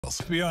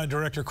FBI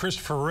Director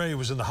Christopher Wray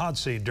was in the hot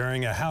seat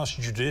during a House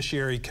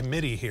Judiciary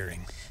Committee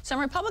hearing. Some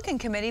Republican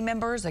committee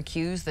members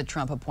accused the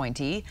Trump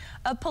appointee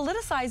of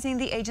politicizing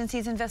the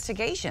agency's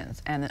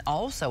investigations and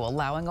also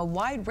allowing a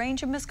wide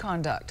range of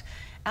misconduct.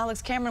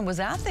 Alex Cameron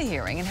was at the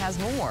hearing and has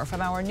more from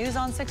our News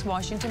on 6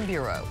 Washington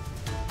bureau.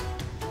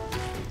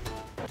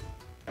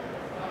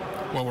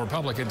 Well,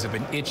 Republicans have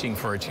been itching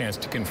for a chance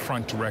to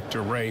confront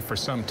Director Wray for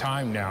some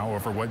time now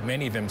over what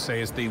many of them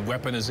say is the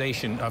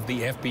weaponization of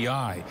the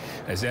FBI,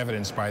 as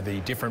evidenced by the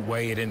different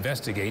way it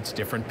investigates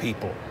different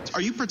people.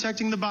 Are you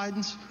protecting the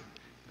Bidens?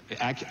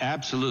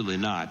 Absolutely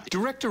not.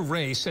 Director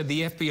Wray said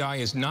the FBI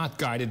is not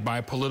guided by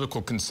political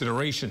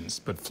considerations,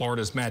 but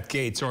Florida's Matt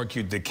Gaetz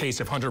argued the case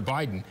of Hunter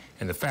Biden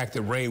and the fact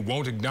that Wray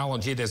won't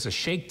acknowledge it as a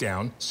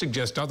shakedown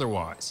suggest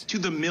otherwise. To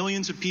the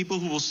millions of people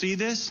who will see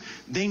this,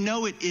 they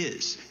know it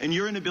is, and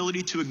your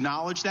inability to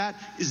acknowledge that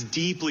is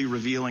deeply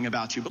revealing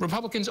about you.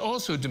 Republicans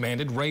also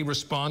demanded Wray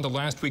respond to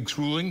last week's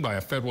ruling by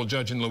a federal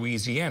judge in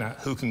Louisiana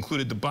who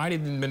concluded the Biden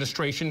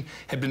administration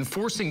had been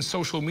forcing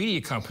social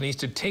media companies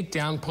to take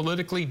down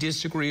politically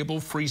disagreeable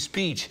free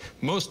speech,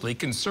 mostly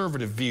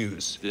conservative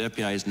views. The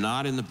FBI is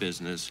not in the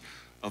business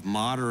of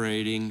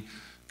moderating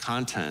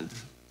content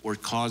or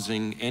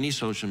causing any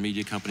social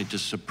media company to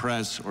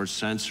suppress or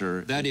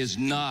censor. That is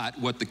not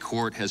what the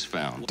court has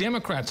found.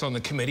 Democrats on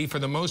the committee, for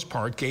the most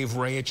part, gave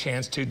Wray a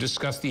chance to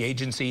discuss the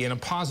agency in a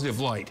positive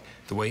light,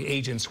 the way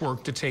agents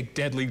work to take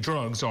deadly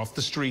drugs off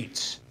the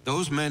streets.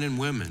 Those men and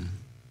women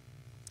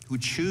who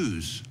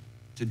choose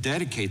to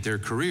dedicate their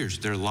careers,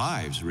 their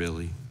lives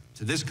really,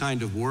 to this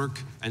kind of work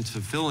and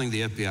fulfilling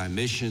the FBI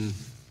mission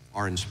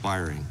are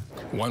inspiring.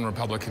 One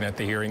Republican at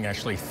the hearing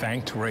actually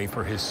thanked Wray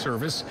for his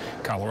service.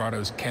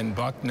 Colorado's Ken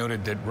Buck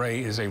noted that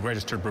Wray is a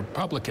registered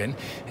Republican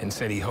and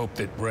said he hoped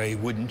that Wray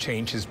wouldn't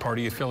change his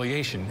party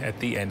affiliation at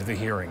the end of the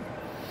hearing.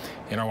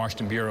 In our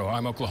Washington bureau,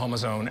 I'm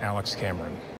Oklahoma's own Alex Cameron.